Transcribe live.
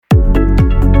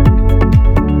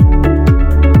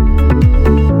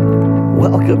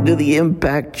Welcome to the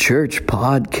Impact Church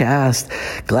podcast.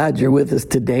 Glad you're with us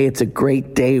today. It's a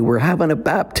great day. We're having a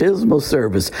baptismal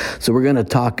service. So we're going to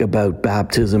talk about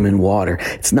baptism in water.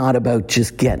 It's not about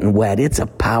just getting wet. It's a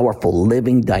powerful,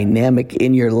 living dynamic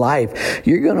in your life.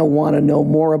 You're going to want to know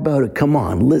more about it. Come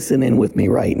on, listen in with me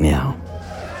right now.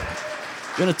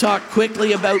 I'm going to talk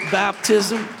quickly about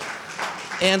baptism.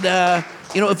 And,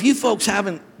 if you folks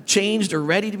haven't changed or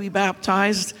ready to be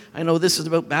baptized, I know this is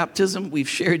about baptism. We've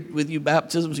shared with you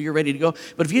baptism, so you're ready to go.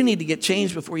 But if you need to get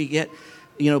changed before you get,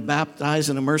 baptized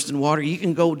and immersed in water, you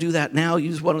can go do that now.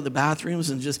 Use one of the bathrooms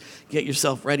and just get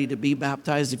yourself ready to be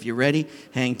baptized. If you're ready,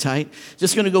 hang tight.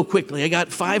 Just going to go quickly. I got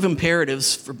 5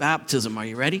 imperatives for baptism. Are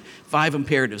you ready? 5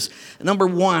 imperatives. Number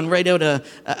 1, right out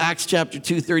of Acts chapter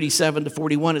 2, 37 to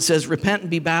 41, it says, repent and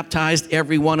be baptized,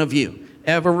 every one of you.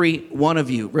 Every one of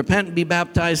you. Repent and be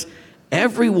baptized,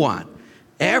 everyone.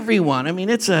 Everyone. I mean,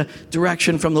 it's a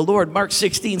direction from the Lord. Mark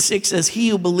 16:6 says, he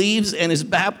who believes and is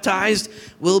baptized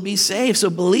will be saved. So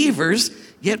believers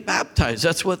get baptized.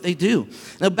 That's what they do.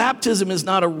 Now, baptism is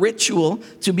not a ritual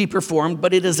to be performed,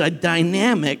 but it is a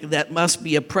dynamic that must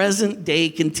be a present-day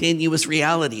continuous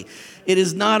reality. It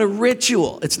is not a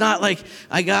ritual. It's not like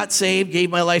I got saved, gave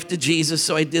my life to Jesus,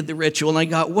 so I did the ritual and I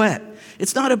got wet.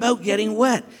 It's not about getting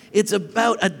wet. It's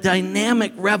about a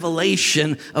dynamic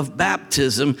revelation of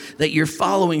baptism that you're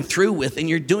following through with, and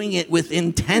you're doing it with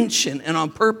intention and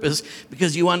on purpose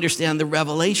because you understand the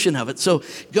revelation of it. So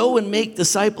go and make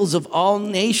disciples of all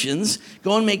nations.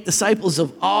 Go and make disciples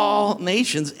of all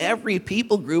nations, every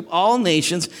people group, all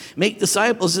nations. Make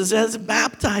disciples as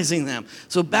baptizing them.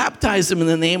 So baptize them in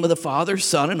the name of the Father,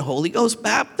 Son, and Holy Ghost.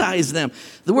 Baptize them.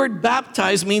 The word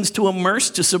baptize means to immerse,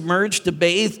 to submerge, to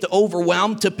bathe, to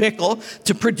overwhelm, to pickle,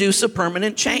 to produce a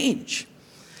permanent change.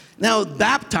 Now,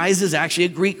 baptize is actually a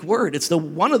Greek word. It's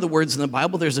one of the words in the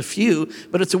Bible. There's a few,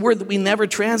 but it's a word that we never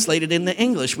translated into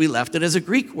English. We left it as a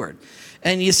Greek word.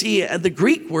 And you see, the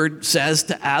Greek word says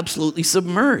to absolutely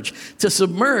submerge. To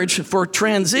submerge for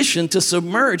transition, to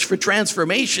submerge for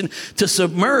transformation, to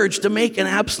submerge to make an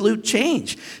absolute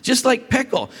change. Just like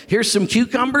pickle. Here's some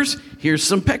cucumbers, here's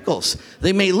some pickles.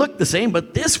 They may look the same,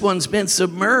 but this one's been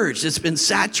submerged. It's been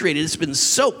saturated, it's been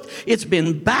soaked, it's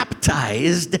been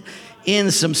baptized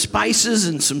in some spices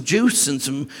and some juice and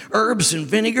some herbs and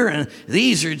vinegar. And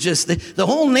these are just, the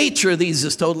whole nature of these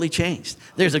is totally changed.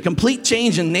 There's a complete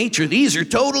change in nature. These are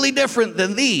totally different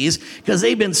than these because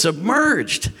they've been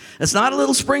submerged. It's not a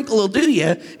little sprinkle will do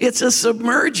you. It's a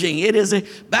submerging. It is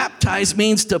baptize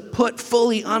means to put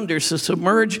fully under, so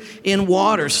submerge in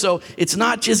water. So it's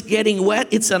not just getting wet.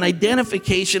 It's an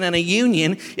identification and a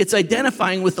union. It's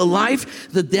identifying with the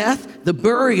life, the death, the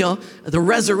burial, the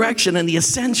resurrection, and the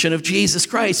ascension of Jesus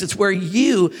Christ. It's where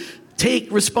you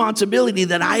take responsibility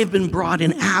that I have been brought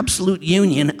in absolute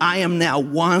union. I am now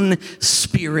one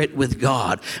spirit with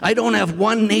God. I don't have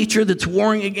one nature that's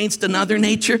warring against another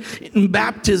nature. In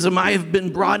baptism, I have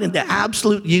been brought into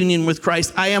absolute union with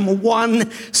Christ. I am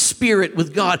one spirit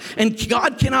with God. And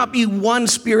God cannot be one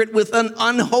spirit with an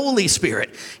unholy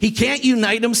spirit. He can't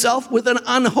unite himself with an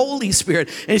unholy spirit.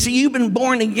 And so you've been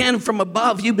born again from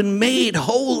above. You've been made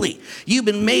holy. You've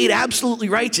been made absolutely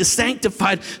righteous,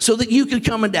 sanctified, so that you could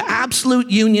come into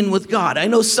absolute union with God. I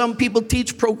know some people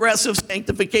teach progressive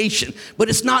sanctification, but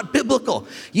it's not biblical.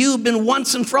 You've been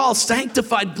once and for all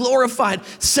sanctified, glorified,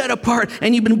 set apart,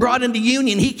 and you've been brought into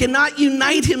union. He cannot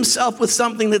unite himself with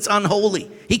something that's unholy.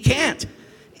 He can't.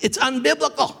 It's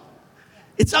unbiblical.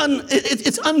 It's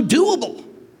undoable.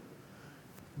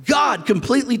 God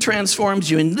completely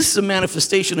transforms you, and this is a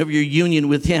manifestation of your union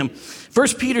with him.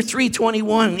 1 Peter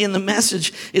 3:21, in the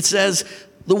Message, it says,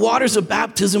 the waters of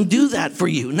baptism do that for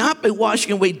you, not by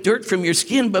washing away dirt from your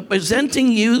skin, but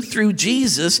presenting you through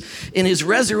Jesus in his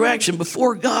resurrection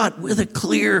before God with a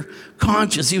clear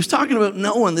conscience. He was talking about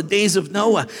Noah in the days of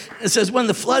Noah. It says when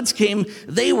the floods came,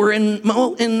 they were in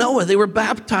Noah. They were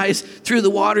baptized through the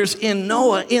waters in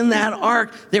Noah, in that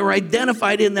ark. They were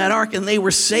identified in that ark, and they were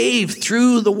saved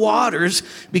through the waters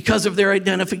because of their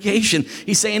identification.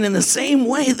 He's saying in the same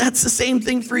way, that's the same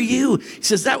thing for you. He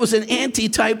says that was an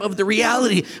antitype of the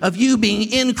reality of you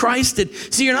being in Christ.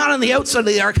 See, you're not on the outside of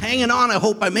the ark hanging on, I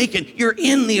hope I make it. You're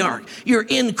in the ark. You're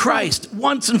in Christ.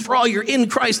 Once and for all, you're in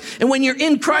Christ. And when you're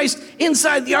in Christ,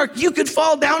 inside the ark, you could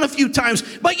fall down a few times,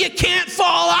 but you can't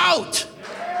fall out.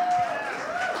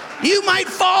 You might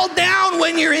fall down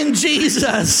when you're in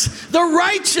Jesus. The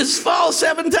righteous fall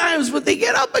 7 times, but they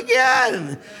get up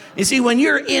again. You see, when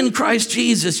you're in Christ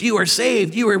Jesus, you are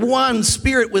saved. You are one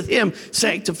spirit with him,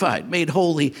 sanctified, made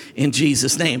holy in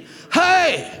Jesus' name.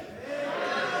 Hey,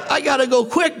 I got to go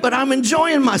quick, but I'm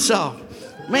enjoying myself.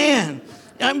 Man.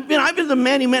 I've been to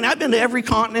many. I've been to every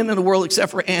continent in the world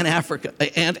except for Antarctica.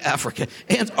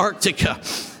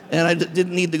 And I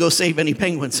didn't need to go save any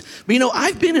penguins. But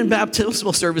I've been in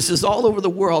baptismal services all over the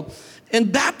world. And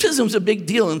baptism's a big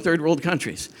deal in third world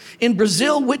countries. In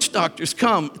Brazil, witch doctors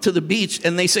come to the beach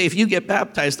and they say, if you get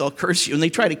baptized, I'll curse you. And they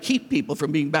try to keep people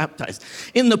from being baptized.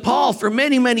 In Nepal, for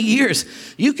many, many years,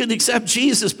 you can accept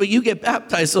Jesus, but you get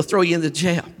baptized, they'll throw you into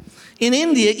jail. In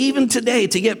India, even today,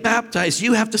 to get baptized,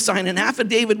 you have to sign an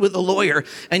affidavit with a lawyer,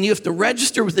 and you have to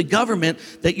register with the government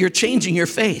that you're changing your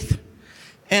faith.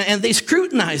 And they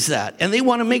scrutinize that, and they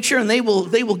want to make sure, and they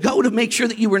will go to make sure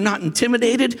that you were not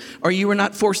intimidated or you were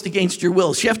not forced against your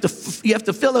will. So you have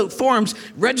to fill out forms,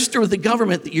 register with the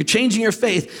government that you're changing your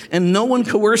faith, and no one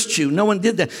coerced you. No one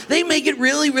did that. They make it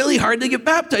really, really hard to get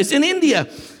baptized. In India,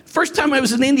 first time I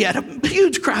was in India, I had a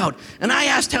huge crowd, and I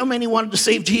asked how many wanted to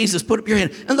save Jesus. Put up your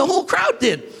hand, and the whole crowd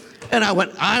did. And I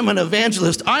went, I'm an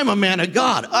evangelist. I'm a man of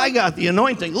God. I got the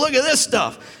anointing. Look at this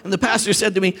stuff. And the pastor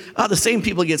said to me, the same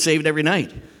people get saved every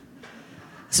night.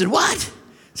 I said, what?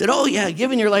 I said, oh yeah,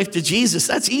 giving your life to Jesus,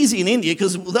 that's easy in India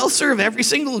because they'll serve every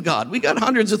single God. We got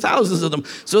hundreds of thousands of them.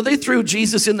 So they threw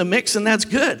Jesus in the mix and that's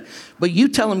good. But you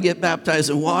tell them get baptized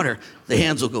in water, the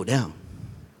hands will go down.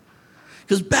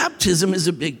 Because baptism is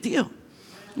a big deal.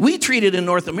 We treat it in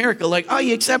North America like,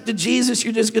 you accepted Jesus,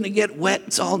 you're just going to get wet.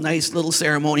 It's all nice little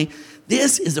ceremony.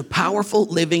 This is a powerful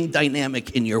living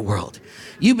dynamic in your world.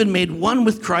 You've been made one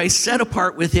with Christ, set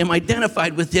apart with him,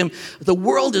 identified with him. The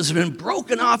world has been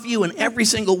broken off you in every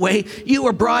single way. You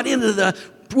are brought into the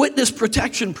witness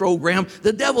protection program.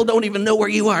 The devil don't even know where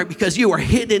you are because you are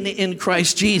hidden in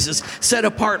Christ Jesus, set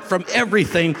apart from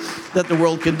everything that the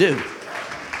world can do.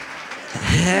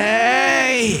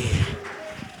 Hey!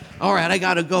 All right, I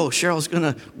got to go. Cheryl's going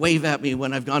to wave at me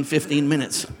when I've gone 15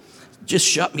 minutes. Just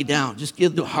shut me down. Just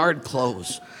give the hard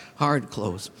close. Hard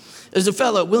close. There's a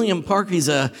fellow, William Park, he's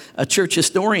a church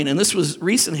historian, and this was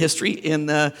recent history in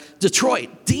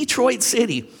Detroit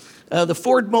City. The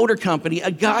Ford Motor Company, a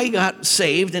guy got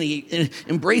saved, and he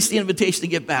embraced the invitation to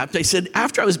get baptized. He said,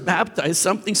 after I was baptized,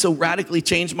 something so radically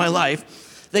changed my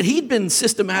life that he'd been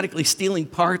systematically stealing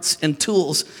parts and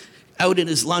tools out in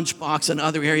his lunchbox and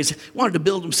other areas, wanted to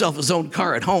build himself his own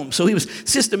car at home. So he was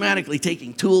systematically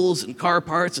taking tools and car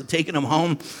parts and taking them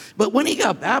home. But when he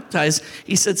got baptized,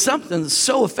 he said something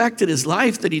so affected his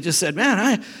life that he just said,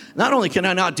 man, not only can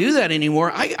I not do that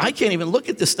anymore, I can't even look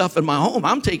at this stuff in my home.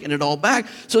 I'm taking it all back.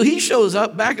 So he shows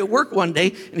up back at work one day,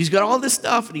 and he's got all this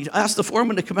stuff, and he asked the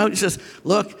foreman to come out. He says,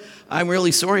 look, I'm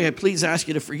really sorry. I please ask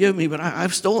you to forgive me, but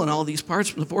I've stolen all these parts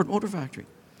from the Ford Motor Factory.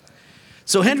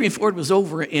 So Henry Ford was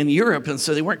over in Europe, and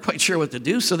so they weren't quite sure what to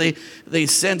do. So they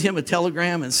sent him a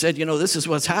telegram and said, this is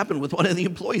what's happened with one of the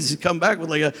employees. He's come back with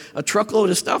like a truckload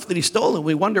of stuff that he stole, and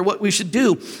we wonder what we should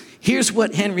do. Here's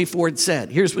what Henry Ford said.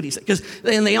 Here's what he said.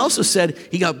 And they also said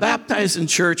he got baptized in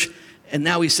church, and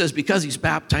now he says because he's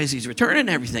baptized, he's returning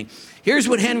everything. Here's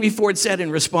what Henry Ford said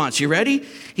in response. You ready?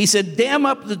 He said, dam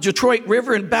up the Detroit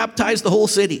River and baptize the whole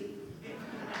city.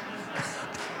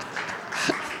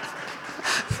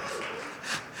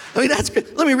 That's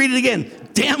good. Let me read it again.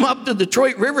 Dam up the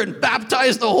Detroit River and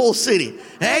baptize the whole city.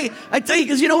 Hey, I tell you,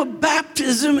 because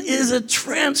baptism is a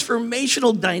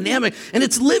transformational dynamic, and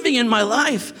it's living in my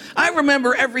life. I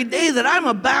remember every day that I'm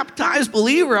a baptized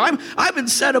believer. I've been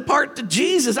set apart to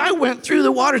Jesus. I went through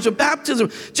the waters of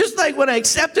baptism, just like when I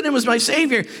accepted him as my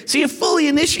Savior. See, a fully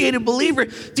initiated believer,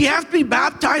 do you have to be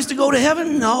baptized to go to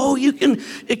heaven? No, you can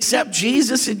accept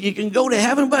Jesus and you can go to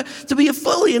heaven, but to be a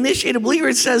fully initiated believer,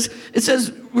 it says,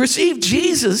 receive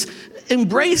Jesus,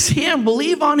 embrace him,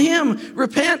 believe on him,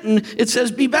 repent, and it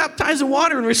says be baptized in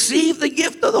water and receive the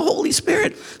gift of the Holy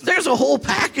Spirit. There's a whole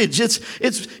package.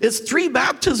 It's three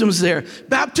baptisms there.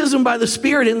 Baptism by the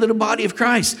Spirit into the body of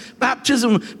Christ.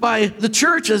 Baptism by the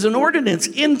church as an ordinance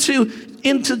into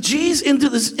Jesus.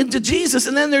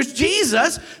 And then there's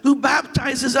Jesus who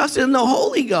baptizes us in the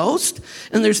Holy Ghost.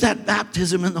 And there's that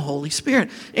baptism in the Holy Spirit.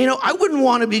 I wouldn't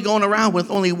want to be going around with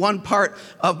only one part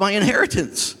of my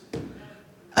inheritance.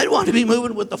 I'd want to be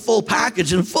moving with the full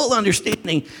package and full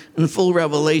understanding and full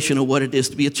revelation of what it is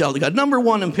to be a child of God. Number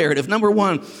one imperative. Number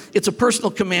one, it's a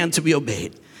personal command to be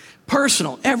obeyed.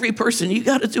 Personal. Every person. You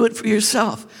got to do it for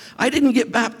yourself. I didn't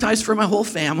get baptized for my whole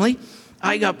family.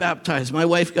 I got baptized. My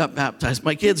wife got baptized.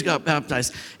 My kids got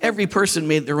baptized. Every person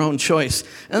made their own choice.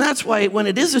 And that's why when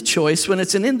it is a choice, when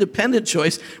it's an independent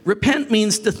choice, repent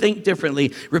means to think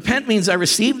differently. Repent means I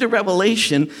received a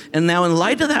revelation, and now in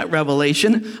light of that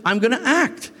revelation, I'm going to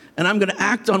act. And I'm going to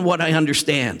act on what I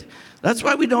understand. That's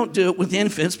why we don't do it with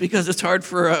infants, because it's hard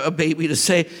for a baby to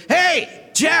say, hey,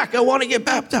 Jack, I want to get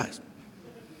baptized.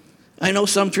 I know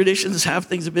some traditions have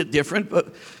things a bit different,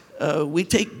 but we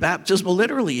take baptismal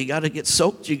literally. You got to get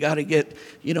soaked. You got to get,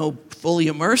 fully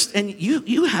immersed. And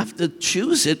you have to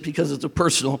choose it because it's a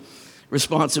personal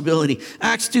responsibility.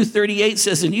 Acts 2:38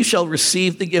 says, and you shall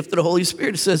receive the gift of the Holy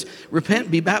Spirit. It says,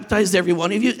 repent, be baptized, every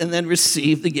one of you, and then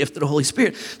receive the gift of the Holy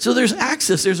Spirit. So there's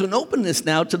access. There's an openness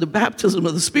now to the baptism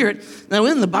of the Spirit. Now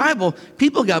in the Bible,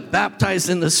 people got baptized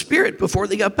in the Spirit before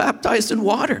they got baptized in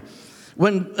water.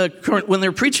 When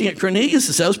they're preaching at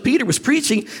Cornelius' house, Peter was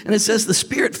preaching, and it says the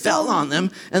Spirit fell on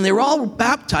them, and they were all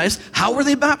baptized. How were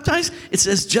they baptized? It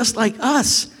says just like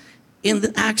us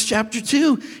in Acts chapter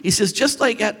 2. He says just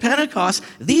like at Pentecost,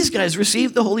 these guys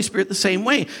received the Holy Spirit the same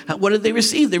way. What did they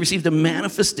receive? They received a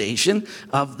manifestation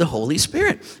of the Holy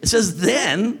Spirit. It says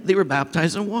then they were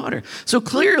baptized in water. So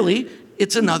clearly,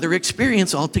 it's another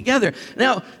experience altogether.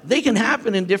 Now, they can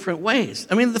happen in different ways.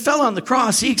 I mean, the fellow on the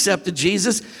cross, he accepted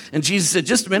Jesus, and Jesus said,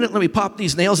 just a minute, let me pop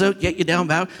these nails out, get you down,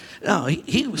 bow. No,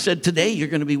 he said, today you're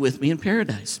going to be with me in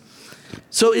paradise.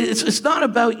 So it's not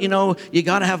about, you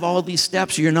got to have all these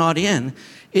steps you're not in.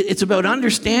 It's about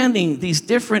understanding these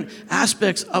different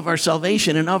aspects of our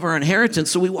salvation and of our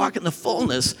inheritance so we walk in the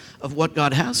fullness of what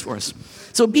God has for us.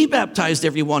 So be baptized,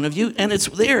 every one of you, and it's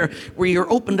there where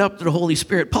you're opened up to the Holy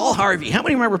Spirit. Paul Harvey. How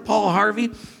many remember Paul Harvey?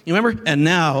 You remember? And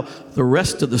now, the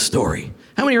rest of the story.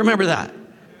 How many remember that?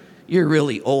 You're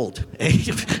really old.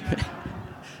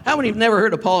 How many have never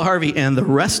heard of Paul Harvey and the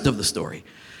rest of the story?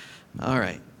 All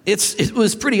right. It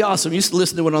was pretty awesome. I used to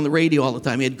listen to it on the radio all the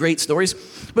time. He had great stories.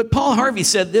 But Paul Harvey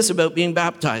said this about being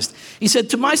baptized. He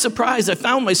said, to my surprise, I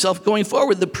found myself going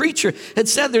forward. The preacher had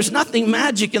said there's nothing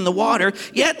magic in the water.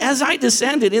 Yet as I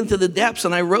descended into the depths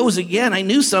and I rose again, I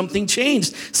knew something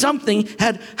changed. Something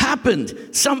had happened.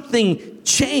 Something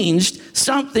changed.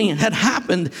 Something had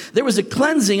happened. There was a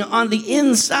cleansing on the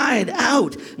inside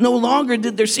out. No longer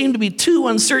did there seem to be two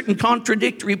uncertain,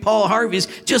 contradictory Paul Harveys.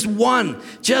 Just one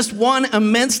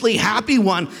immensely happy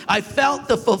one. I felt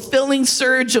the fulfilling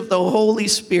surge of the Holy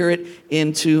Spirit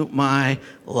into my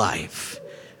life.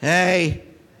 Hey,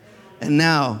 and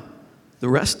now the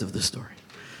rest of the story.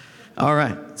 All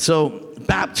right, so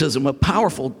baptism, a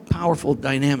powerful, powerful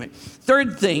dynamic.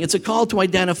 Third thing, it's a call to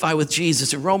identify with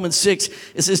Jesus. In Romans 6,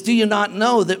 it says, do you not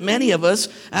know that many of us,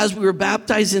 as we were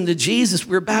baptized into Jesus,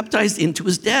 we were baptized into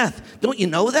his death? Don't you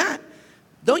know that?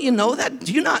 Don't you know that?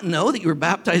 Do you not know that you were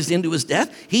baptized into his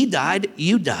death? He died,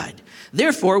 you died.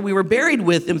 Therefore, we were buried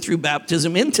with him through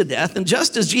baptism into death. And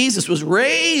just as Jesus was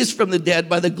raised from the dead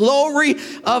by the glory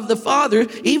of the Father,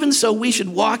 even so we should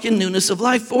walk in newness of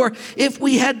life. For if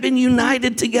we had been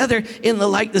united together in the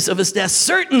likeness of his death,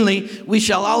 certainly we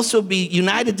shall also be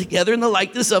united together in the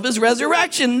likeness of his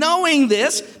resurrection. Knowing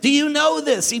this, do you know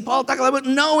this? See, Paul talking about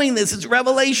knowing this. It's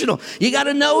revelational. You got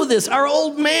to know this. Our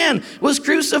old man was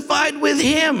crucified with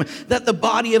him, that the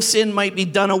body of sin might be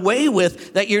done away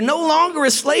with, that you're no longer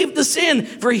a slave to sin.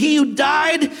 For he who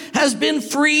died has been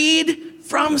freed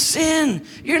from sin.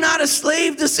 You're not a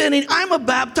slave to sin. I'm a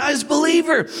baptized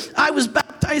believer. I was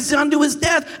baptized unto his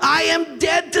death. I am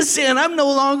dead to sin. I'm no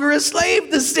longer a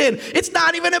slave to sin. It's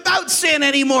not even about sin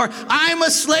anymore. I'm a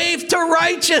slave to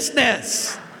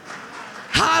righteousness.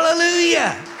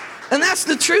 Hallelujah. And that's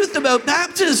the truth about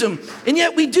baptism. And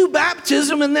yet we do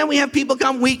baptism, and then we have people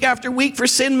come week after week for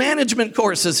sin management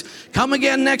courses. Come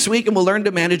again next week, and we'll learn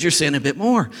to manage your sin a bit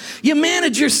more. You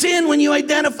manage your sin when you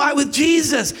identify with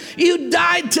Jesus. You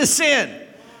died to sin.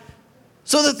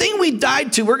 So the thing we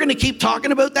died to, we're going to keep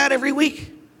talking about that every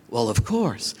week? Well, of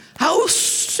course. How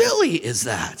silly is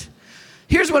that?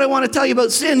 Here's what I want to tell you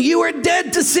about sin. You are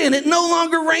dead to sin. It no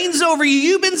longer reigns over you.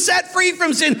 You've been set free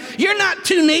from sin. You're not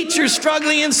two natures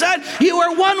struggling inside. You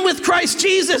are one with Christ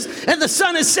Jesus, and the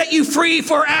Son has set you free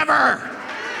forever.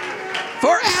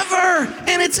 Forever.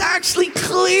 And it's actually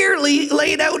clearly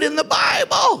laid out in the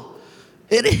Bible.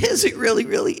 It is. It really,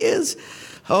 really is.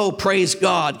 Oh, praise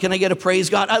God. Can I get a praise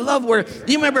God? I love where,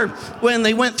 you remember when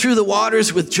they went through the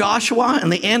waters with Joshua and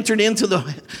they entered into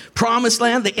the promised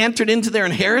land, they entered into their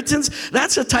inheritance?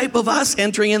 That's a type of us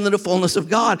entering into the fullness of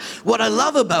God. What I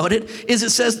love about it is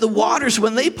it says the waters,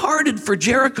 when they parted for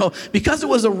Jericho, because it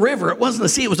was a river, it wasn't a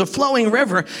sea, it was a flowing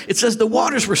river, it says the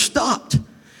waters were stopped.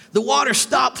 The water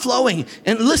stopped flowing.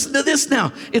 And listen to this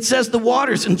now. It says the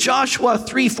waters in Joshua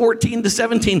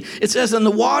 3:14-17, it says, and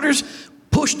the waters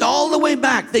pushed all the way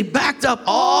back. They backed up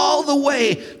all the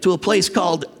way to a place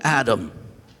called Adam.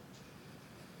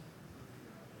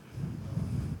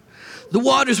 The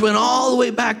waters went all the way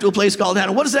back to a place called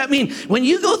Adam. What does that mean? When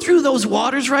you go through those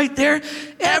waters right there,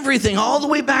 everything, all the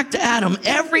way back to Adam,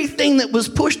 everything that was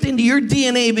pushed into your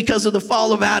DNA because of the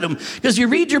fall of Adam. Because you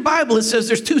read your Bible, it says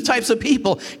there's two types of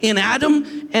people, in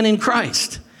Adam and in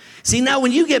Christ. See, now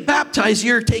when you get baptized,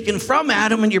 you're taken from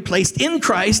Adam and you're placed in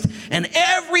Christ, and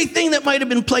everything that might have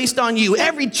been placed on you,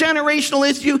 every generational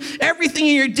issue, everything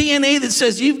in your DNA that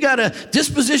says you've got a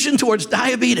disposition towards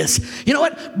diabetes, you know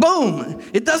what? Boom.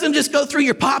 It doesn't just go through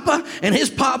your papa and his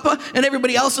papa and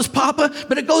everybody else's papa,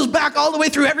 but it goes back all the way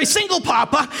through every single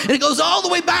papa, and it goes all the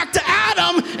way back to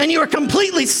Adam, and you are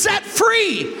completely set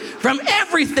free from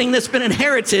everything that's been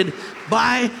inherited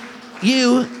by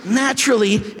you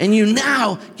naturally, and you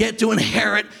now get to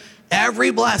inherit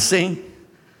every blessing.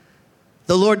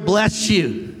 The Lord bless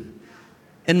you,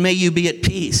 and may you be at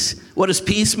peace. What does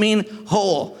peace mean?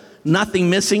 Whole.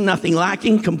 Nothing missing, nothing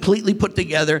lacking, completely put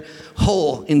together,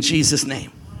 whole in Jesus'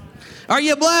 name. Are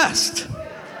you blessed?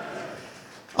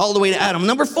 All the way to Adam.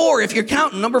 Number 4, if you're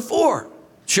counting, number 4.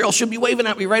 Cheryl should be waving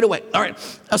at me right away. All right.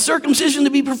 A circumcision to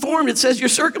be performed. It says you're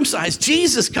circumcised.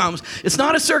 Jesus comes. It's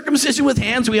not a circumcision with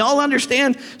hands. We all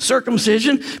understand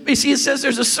circumcision. But you see, it says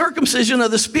there's a circumcision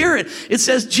of the Spirit. It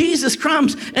says Jesus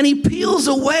comes and he peels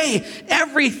away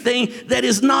everything that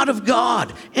is not of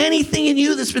God. Anything in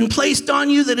you that's been placed on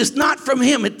you that is not from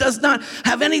him. It does not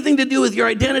have anything to do with your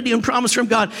identity and promise from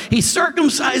God. He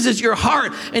circumcises your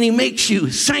heart and he makes you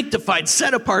sanctified,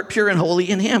 set apart, pure and holy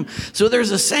in him. So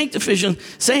there's a sanctification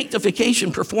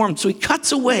performed. So he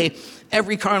cuts away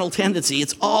every carnal tendency.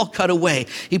 It's all cut away.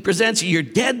 He presents you. You're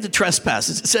dead to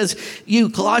trespasses. It says you,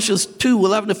 Colossians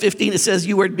 2:11-15, it says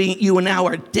you now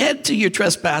are dead to your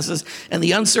trespasses and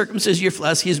the uncircumcision of your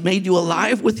flesh. He has made you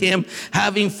alive with him,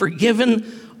 having forgiven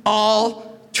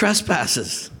all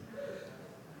trespasses.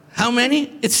 How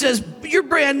many? It says you're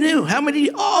brand new. How many?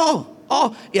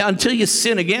 All. Yeah, until you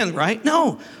sin again, right?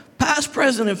 No. Past,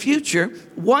 present, and future,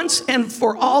 once and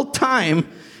for all time.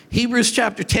 Hebrews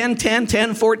chapter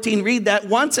 10, 14, read that.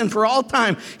 Once and for all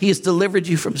time, he has delivered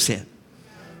you from sin.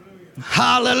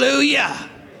 Hallelujah.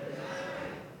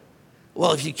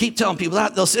 Well, if you keep telling people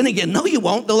that, they'll sin again. No, you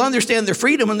won't. They'll understand their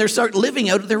freedom and they'll start living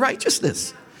out of their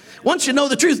righteousness. Once you know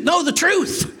the truth,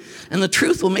 and the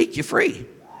truth will make you free.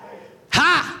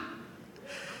 Ha!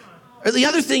 Or the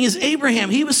other thing is Abraham.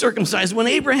 He was circumcised. When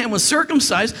Abraham was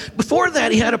circumcised, before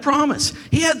that he had a promise.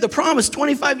 He had the promise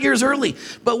 25 years early.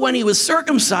 But when he was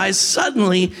circumcised,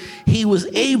 suddenly he was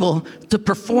able to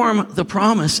perform the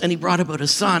promise, and he brought about a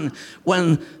son.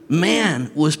 When man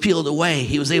was peeled away,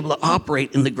 he was able to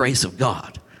operate in the grace of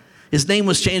God. His name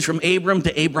was changed from Abram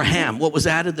to Abraham. What was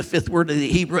added? The 5th word of the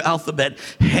Hebrew alphabet.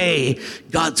 Hey,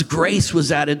 God's grace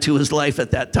was added to his life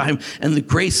at that time, and the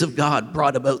grace of God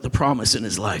brought about the promise in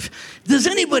his life. Does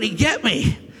anybody get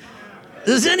me?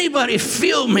 Does anybody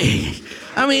feel me?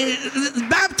 I mean,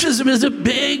 baptism is a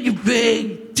big,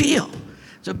 big deal.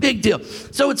 It's a big deal.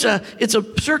 So it's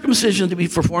a circumcision to be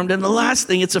performed, and the last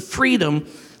thing, it's a freedom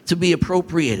to be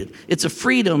appropriated. It's a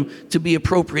freedom to be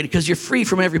appropriated because you're free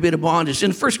from every bit of bondage.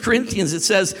 In 1 Corinthians, it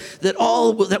says that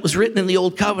all that was written in the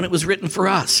old covenant was written for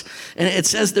us. And it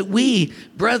says that we,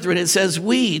 brethren, it says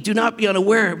we, do not be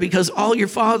unaware because all your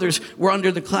fathers were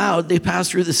under the cloud. They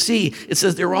passed through the sea. It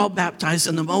says they were all baptized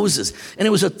into Moses. And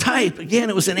it was a type, again,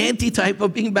 it was an antitype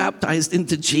of being baptized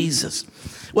into Jesus.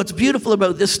 What's beautiful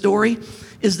about this story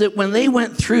is that when they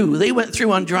went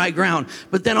through on dry ground,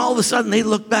 but then all of a sudden they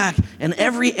looked back and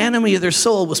every enemy of their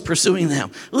soul was pursuing them.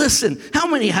 Listen, how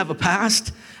many have a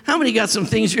past? How many got some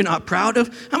things you're not proud of?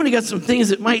 How many got some things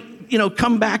that might,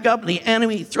 come back up and the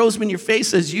enemy throws them in your face,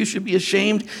 says you should be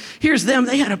ashamed? Here's them.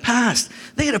 They had a past.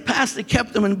 They had a past that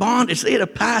kept them in bondage. They had a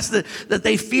past that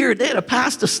they feared. They had a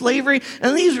past of slavery,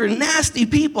 and these were nasty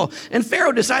people. And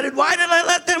Pharaoh decided, why did I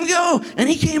let them go? And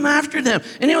he came after them.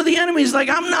 And the enemy's like,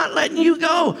 I'm not letting you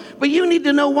go. But you need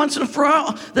to know once and for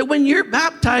all that when you're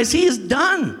baptized, he is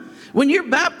done. When you're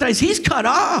baptized, he's cut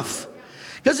off.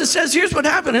 Because it says, here's what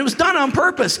happened. It was done on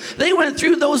purpose. They went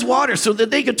through those waters so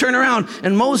that they could turn around.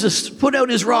 And Moses put out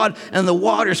his rod and the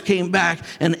waters came back.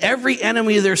 And every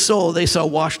enemy of their soul they saw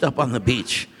washed up on the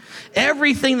beach.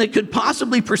 Everything that could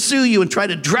possibly pursue you and try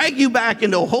to drag you back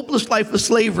into a hopeless life of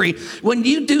slavery, when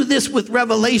you do this with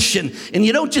revelation, and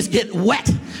you don't just get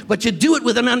wet, but you do it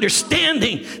with an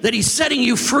understanding that he's setting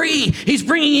you free. He's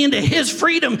bringing you into his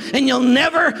freedom, and you'll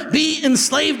never be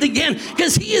enslaved again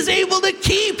because he is able to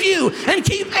keep you and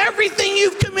keep everything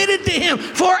you've committed to him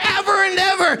forever and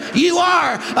ever. You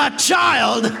are a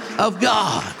child of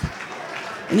God.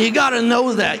 And you got to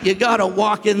know that. You got to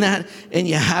walk in that, and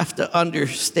you have to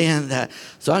understand that.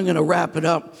 So I'm going to wrap it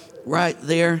up right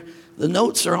there. The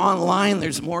notes are online.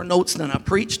 There's more notes than I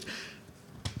preached,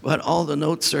 but all the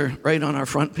notes are right on our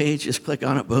front page. Just click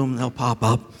on it, boom, they'll pop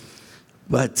up.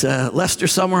 But Lester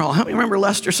Summerall, how many remember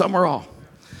Lester Summerall?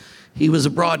 He was a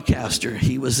broadcaster.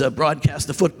 He was broadcast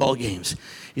the football games.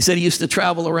 He said he used to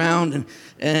travel around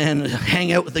and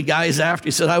hang out with the guys after.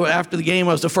 He said, after the game,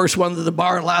 I was the first one to the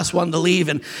bar, last one to leave,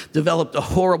 and developed a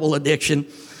horrible addiction.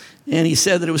 And he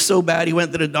said that it was so bad, he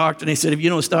went to the doctor, and he said, if you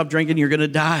don't stop drinking, you're going to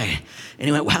die. And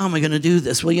he went, well, how am I going to do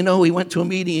this? Well, he went to a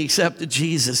meeting, he accepted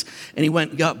Jesus, and he went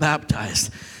and got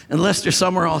baptized. And Lester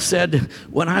Summerall said,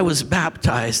 when I was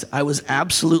baptized, I was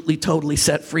absolutely, totally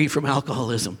set free from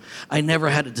alcoholism. I never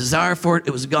had a desire for it.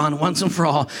 It was gone once and for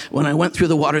all. When I went through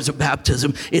the waters of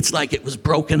baptism, it's like it was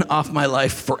broken off my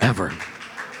life forever.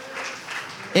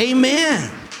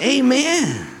 Amen.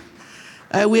 Amen.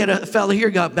 We had a fellow here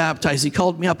got baptized. He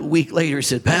called me up a week later. He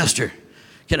said, Pastor,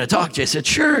 can I talk to you? I said,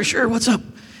 sure. What's up? He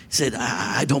said,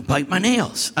 I don't bite my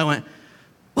nails. I went,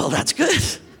 well, that's good.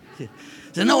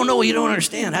 He said, no, you don't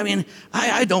understand. I mean,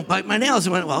 I don't bite my nails.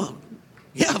 I went, well,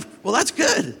 yeah, well, that's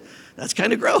good. That's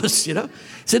kind of gross, He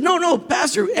said, no,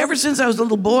 Pastor, ever since I was a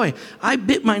little boy, I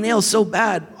bit my nails so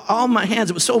bad, all my hands,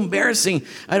 it was so embarrassing.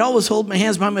 I'd always hold my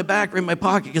hands behind my back or in my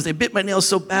pocket because I bit my nails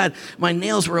so bad, my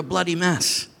nails were a bloody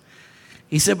mess.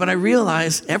 He said, but I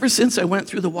realized ever since I went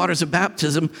through the waters of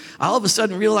baptism, I all of a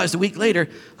sudden realized a week later,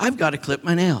 I've got to clip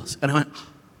my nails. And I went,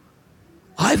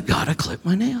 I've got to clip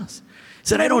my nails. He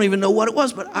said, I don't even know what it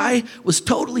was, but I was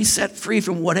totally set free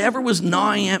from whatever was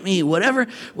gnawing at me, whatever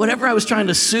I was trying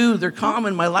to soothe or calm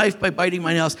in my life by biting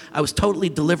my nails. I was totally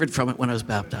delivered from it when I was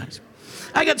baptized.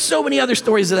 I got so many other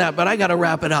stories of that, but I got to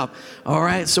wrap it up. All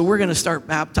right, so we're going to start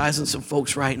baptizing some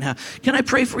folks right now. Can I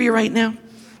pray for you right now?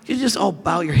 Can you just all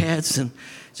bow your heads and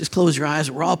just close your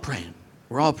eyes? We're all praying.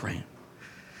 We're all praying.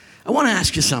 I want to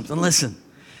ask you something. Listen,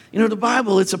 the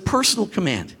Bible, it's a personal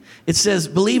command. It says,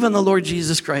 believe in the Lord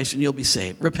Jesus Christ and you'll be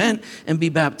saved. Repent and be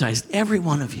baptized, every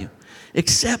one of you.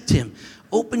 Accept him.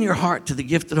 Open your heart to the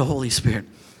gift of the Holy Spirit.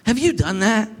 Have you done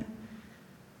that?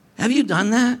 Have you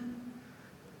done that?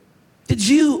 Did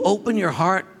you open your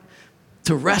heart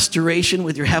to restoration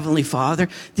with your Heavenly Father?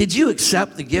 Did you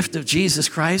accept the gift of Jesus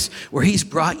Christ where he's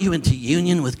brought you into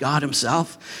union with God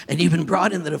himself and you've been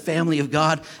brought into the family of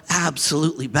God,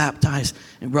 absolutely baptized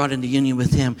and brought into union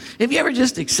with him? Have you ever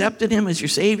just accepted him as your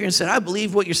Savior and said, I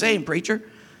believe what you're saying, preacher?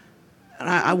 And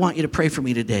I want you to pray for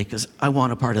me today because I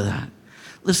want a part of that.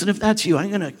 Listen, if that's you,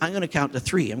 I'm gonna count to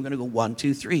 3. I'm gonna go 1,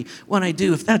 2, 3. When I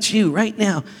do, if that's you right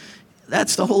now,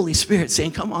 that's the Holy Spirit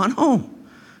saying, come on home.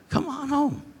 Come on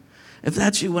home. If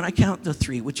that's you, when I count to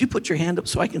 3, would you put your hand up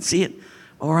so I can see it?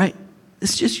 All right?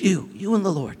 It's just you and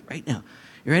the Lord right now.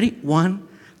 You ready? 1,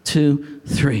 2,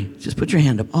 3. Just put your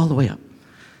hand up all the way up.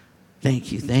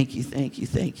 Thank you.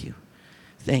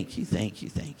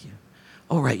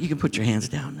 All right, you can put your hands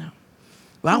down now.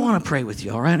 But I want to pray with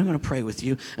you, all right? I'm going to pray with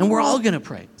you, and we're all going to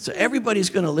pray. So everybody's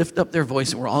going to lift up their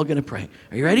voice, and we're all going to pray.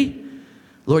 Are you ready?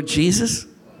 Lord Jesus,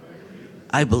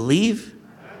 I believe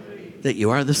that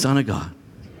you are the Son of God.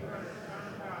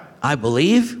 I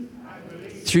believe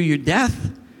through your death,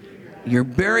 your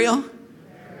burial,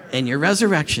 and your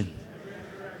resurrection,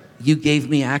 you gave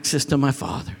me access to my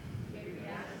Father.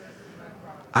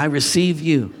 I receive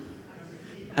you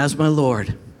as my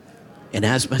Lord and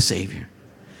as my Savior.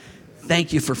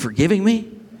 Thank you for forgiving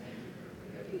me.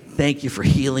 Thank you for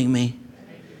healing me.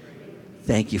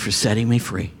 Thank you for setting me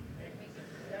free.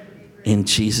 In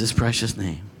Jesus' precious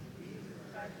name,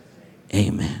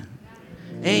 amen.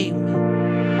 Amen.